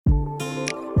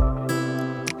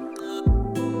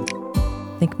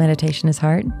Think meditation is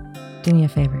hard? Do me a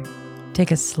favor. Take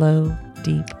a slow,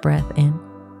 deep breath in,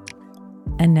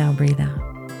 and now breathe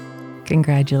out.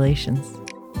 Congratulations.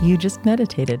 You just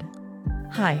meditated.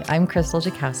 Hi, I'm Crystal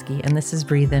Jakowski, and this is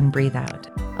Breathe In, Breathe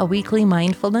Out, a weekly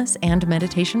mindfulness and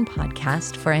meditation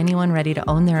podcast for anyone ready to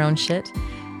own their own shit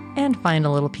and find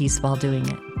a little peace while doing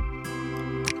it.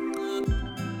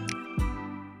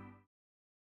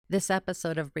 This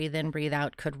episode of Breathe In, Breathe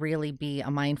Out could really be a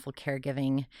mindful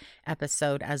caregiving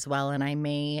episode as well, and I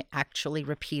may actually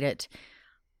repeat it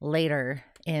later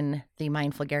in the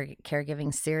mindful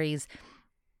caregiving series.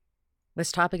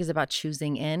 This topic is about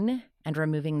choosing in and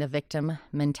removing the victim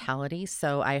mentality,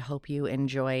 so I hope you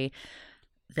enjoy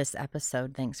this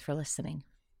episode. Thanks for listening.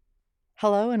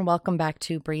 Hello, and welcome back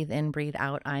to Breathe In, Breathe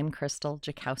Out. I'm Crystal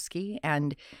Jakowski,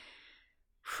 and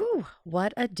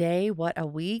what a day, what a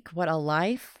week, what a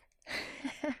life.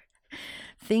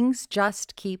 Things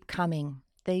just keep coming.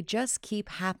 They just keep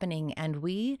happening, and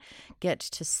we get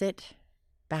to sit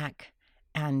back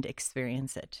and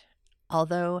experience it.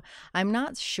 Although I'm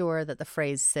not sure that the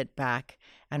phrase sit back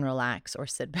and relax or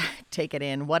sit back, take it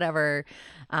in, whatever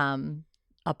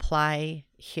apply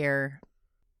here.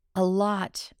 A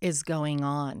lot is going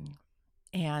on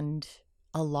and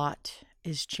a lot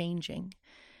is changing.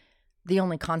 The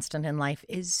only constant in life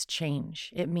is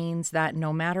change. It means that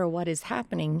no matter what is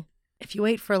happening, if you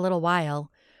wait for a little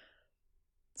while,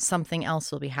 something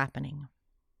else will be happening.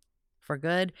 For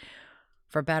good,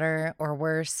 for better, or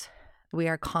worse, we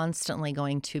are constantly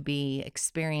going to be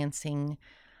experiencing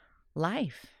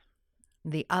life,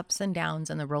 the ups and downs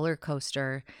and the roller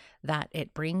coaster that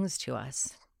it brings to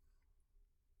us.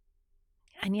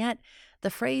 And yet, the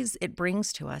phrase "it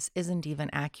brings to us" isn't even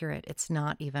accurate. It's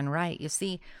not even right. You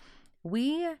see,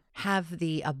 we have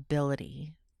the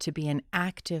ability to be an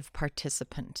active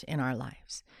participant in our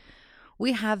lives.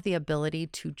 We have the ability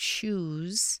to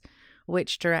choose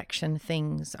which direction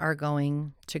things are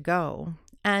going to go.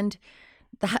 And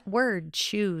that word,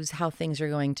 choose how things are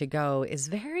going to go, is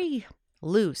very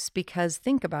loose because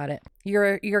think about it.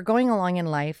 You're going along in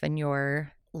life and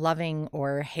you're loving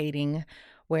or hating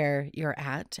where you're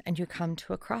at, and you come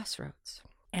to a crossroads.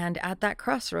 And at that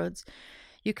crossroads,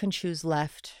 you can choose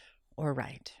left or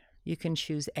right. You can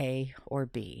choose A or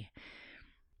B.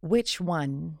 Which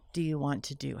one do you want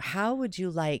to do? How would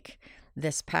you like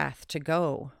this path to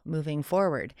go moving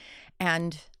forward?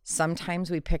 And sometimes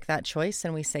we pick that choice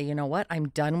and we say, you know what? I'm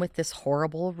done with this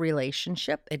horrible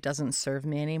relationship. It doesn't serve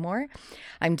me anymore.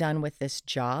 I'm done with this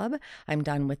job. I'm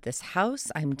done with this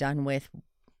house. I'm done with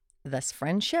this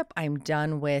friendship. I'm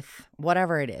done with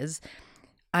whatever it is.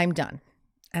 I'm done.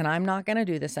 And I'm not going to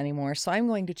do this anymore. So I'm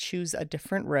going to choose a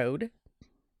different road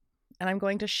and I'm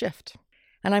going to shift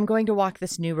and I'm going to walk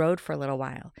this new road for a little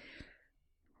while.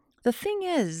 The thing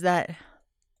is that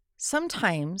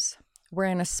sometimes we're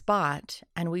in a spot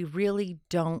and we really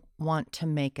don't want to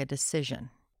make a decision.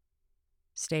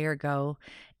 Stay or go,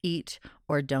 eat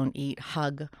or don't eat,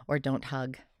 hug or don't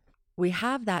hug. We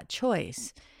have that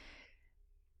choice.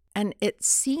 And it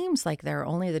seems like there are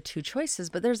only the two choices,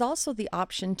 but there's also the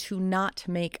option to not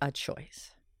make a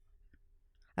choice.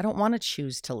 I don't want to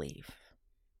choose to leave.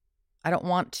 I don't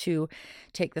want to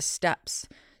take the steps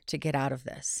to get out of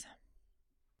this.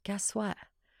 Guess what?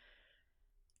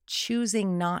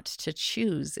 Choosing not to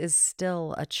choose is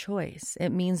still a choice. It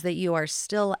means that you are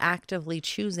still actively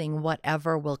choosing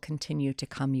whatever will continue to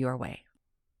come your way.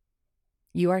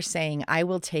 You are saying, I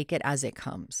will take it as it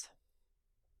comes.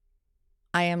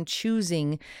 I am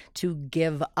choosing to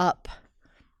give up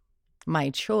my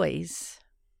choice,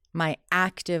 my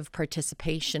active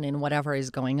participation in whatever is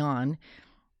going on.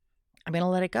 I'm going to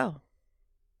let it go.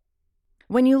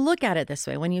 When you look at it this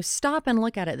way, when you stop and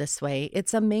look at it this way,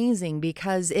 it's amazing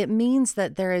because it means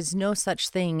that there is no such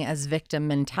thing as victim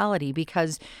mentality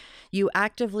because you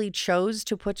actively chose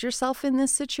to put yourself in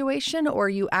this situation or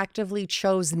you actively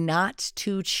chose not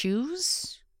to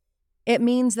choose. It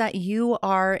means that you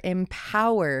are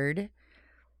empowered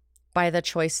by the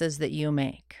choices that you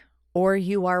make, or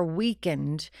you are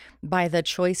weakened by the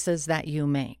choices that you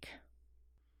make.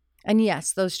 And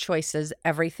yes, those choices,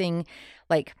 everything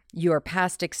like your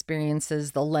past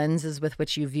experiences, the lenses with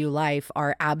which you view life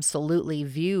are absolutely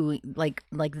like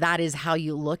that is how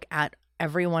you look at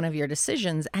every one of your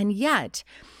decisions. And yet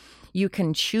you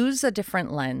can choose a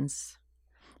different lens.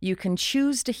 You can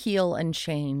choose to heal and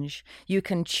change. You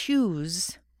can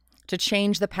choose to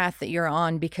change the path that you're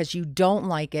on because you don't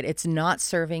like it. It's not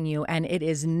serving you and it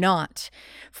is not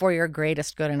for your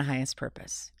greatest good and highest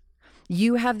purpose.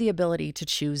 You have the ability to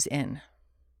choose in.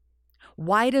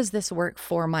 Why does this work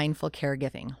for mindful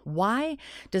caregiving? Why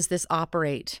does this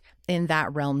operate in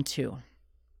that realm too?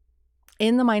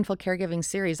 In the Mindful Caregiving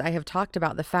series, I have talked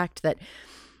about the fact that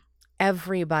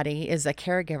everybody is a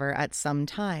caregiver at some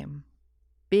time.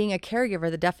 Being a caregiver,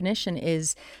 the definition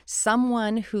is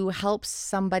someone who helps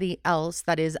somebody else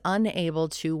that is unable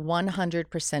to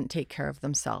 100% take care of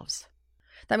themselves.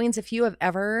 That means if you have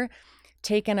ever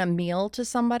taken a meal to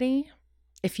somebody,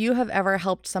 if you have ever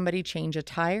helped somebody change a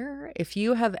tire, if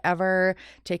you have ever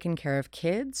taken care of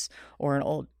kids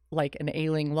or an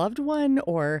ailing loved one,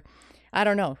 or I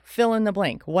don't know, fill in the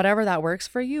blank, whatever that works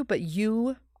for you, but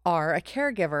you are a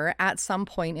caregiver at some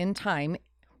point in time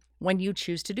when you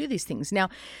choose to do these things. Now,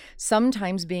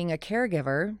 sometimes being a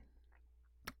caregiver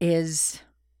is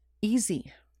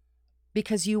easy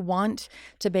because you want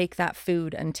to bake that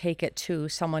food and take it to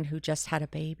someone who just had a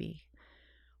baby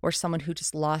or someone who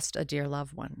just lost a dear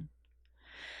loved one.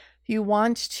 You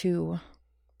want to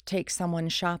take someone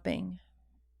shopping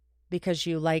because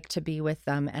you like to be with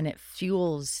them and it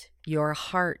fuels your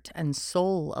heart and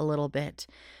soul a little bit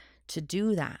to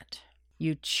do that.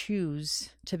 You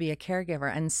choose to be a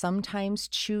caregiver, and sometimes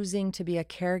choosing to be a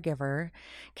caregiver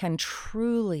can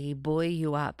truly buoy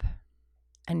you up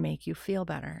and make you feel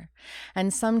better.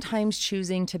 And sometimes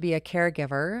choosing to be a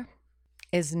caregiver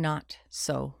is not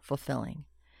so fulfilling.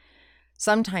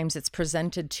 Sometimes it's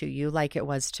presented to you like it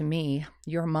was to me.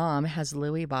 Your mom has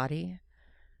Lewy body.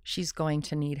 She's going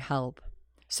to need help.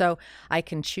 So I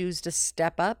can choose to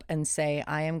step up and say,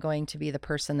 I am going to be the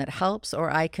person that helps,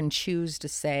 or I can choose to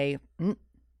say,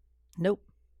 nope,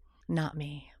 not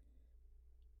me.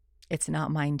 It's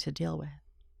not mine to deal with.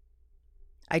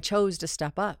 I chose to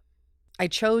step up. I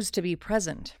chose to be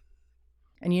present.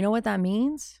 And you know what that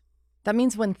means? That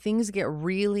means when things get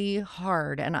really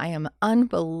hard and I am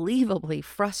unbelievably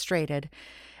frustrated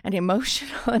and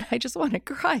emotional and I just want to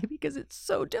cry because it's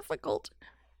so difficult.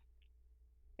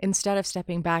 Instead of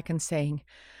stepping back and saying,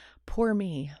 poor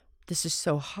me, this is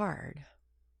so hard,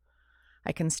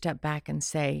 I can step back and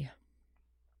say,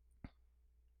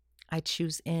 I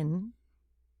choose in.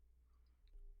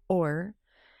 Or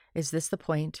is this the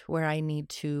point where I need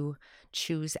to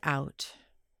choose out?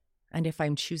 And if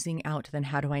I'm choosing out, then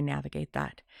how do I navigate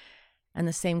that? And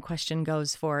the same question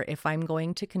goes for if I'm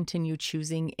going to continue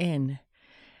choosing in,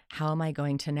 how am I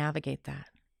going to navigate that?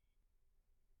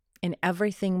 In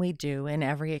everything we do, in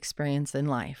every experience in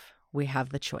life, we have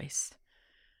the choice.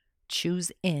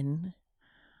 Choose in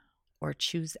or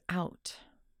choose out.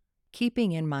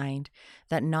 Keeping in mind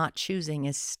that not choosing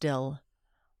is still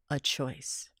a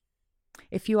choice.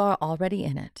 If you are already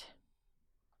in it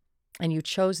and you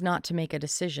chose not to make a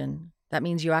decision, that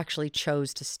means you actually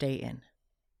chose to stay in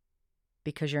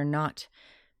because you're not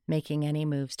making any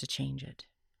moves to change it.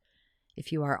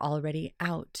 If you are already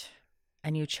out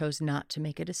and you chose not to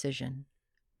make a decision,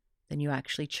 then you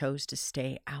actually chose to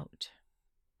stay out.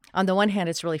 On the one hand,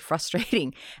 it's really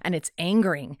frustrating and it's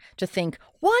angering to think,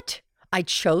 what? I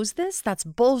chose this? That's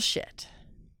bullshit.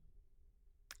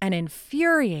 And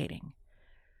infuriating.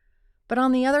 But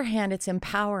on the other hand, it's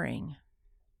empowering.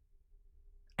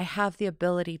 I have the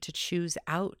ability to choose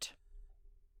out.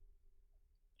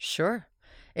 Sure,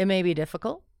 it may be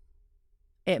difficult.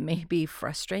 It may be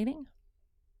frustrating.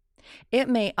 It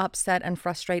may upset and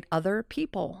frustrate other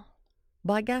people.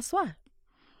 But guess what?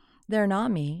 They're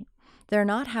not me. They're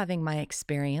not having my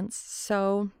experience.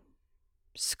 So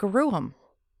screw them.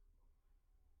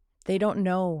 They don't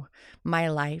know my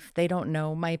life. They don't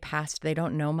know my past. They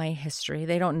don't know my history.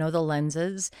 They don't know the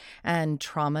lenses and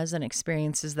traumas and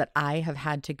experiences that I have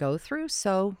had to go through.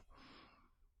 So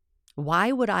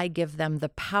why would I give them the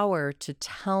power to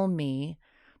tell me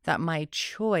that my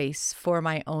choice for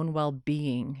my own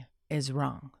well-being is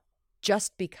wrong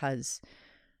just because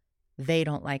they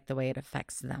don't like the way it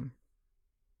affects them?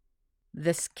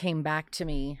 This came back to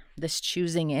me, this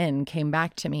choosing in came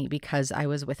back to me because I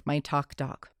was with my talk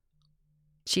doc.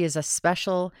 She is a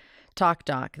special talk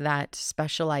doc that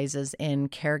specializes in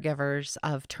caregivers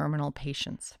of terminal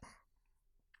patients.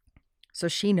 So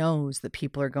she knows that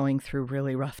people are going through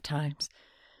really rough times.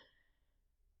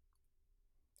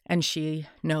 And she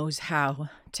knows how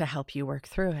to help you work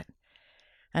through it.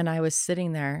 And I was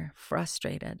sitting there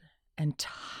frustrated and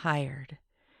tired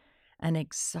and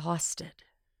exhausted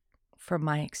from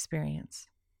my experience.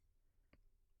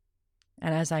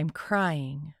 And as I'm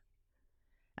crying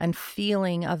and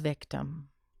feeling a victim,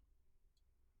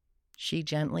 she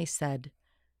gently said,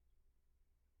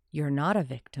 "You're not a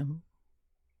victim.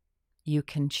 You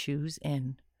can choose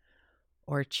in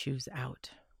or choose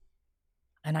out."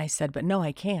 And I said, "But no,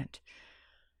 I can't.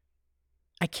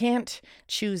 I can't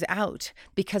choose out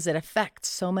because it affects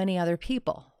so many other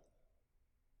people."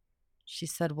 She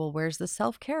said, "Well, where's the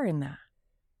self-care in that?"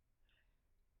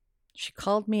 She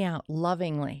called me out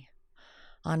lovingly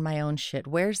on my own shit?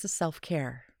 Where's the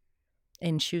self-care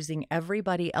in choosing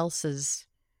everybody else's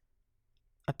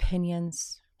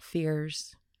opinions,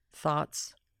 fears,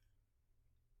 thoughts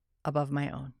above my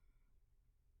own?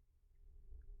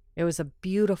 It was a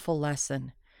beautiful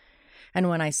lesson. And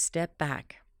when I step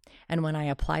back and when I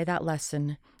apply that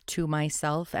lesson to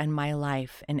myself and my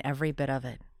life and every bit of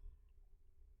it,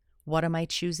 what am I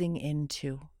choosing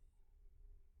into?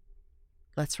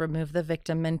 Let's remove the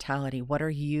victim mentality. What are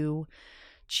you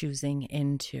choosing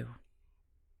into?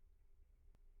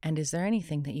 And is there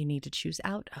anything that you need to choose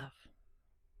out of?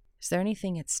 Is there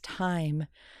anything it's time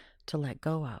to let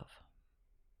go of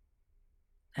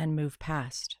and move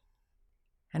past?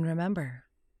 And remember,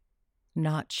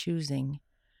 not choosing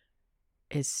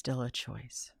is still a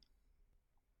choice.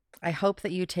 I hope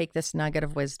that you take this nugget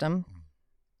of wisdom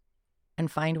and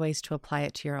find ways to apply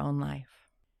it to your own life.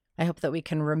 I hope that we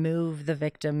can remove the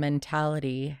victim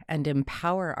mentality and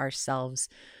empower ourselves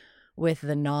with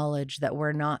the knowledge that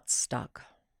we're not stuck.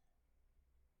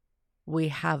 We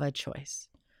have a choice.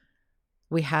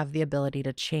 We have the ability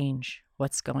to change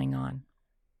what's going on.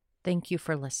 Thank you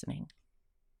for listening.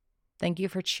 Thank you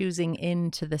for choosing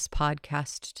into this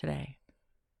podcast today.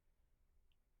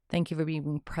 Thank you for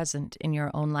being present in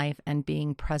your own life and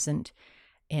being present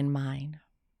in mine.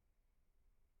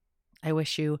 I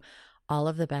wish you all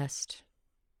of the best.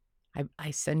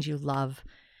 I send you love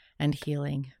and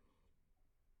healing.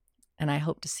 And I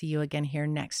hope to see you again here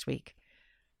next week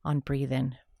on Breathe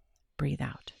In, Breathe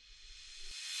Out.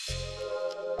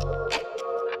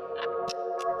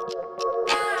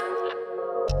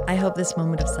 I hope this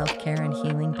moment of self-care and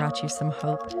healing brought you some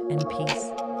hope and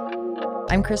peace.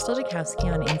 I'm Crystal Jakowski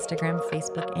on Instagram,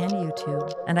 Facebook, and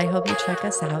YouTube, and I hope you check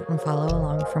us out and follow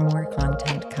along for more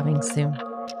content coming soon.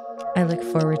 I look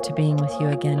forward to being with you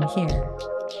again here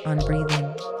on Breathe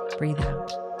In, Breathe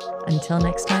Out. Until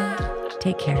next time,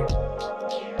 take care.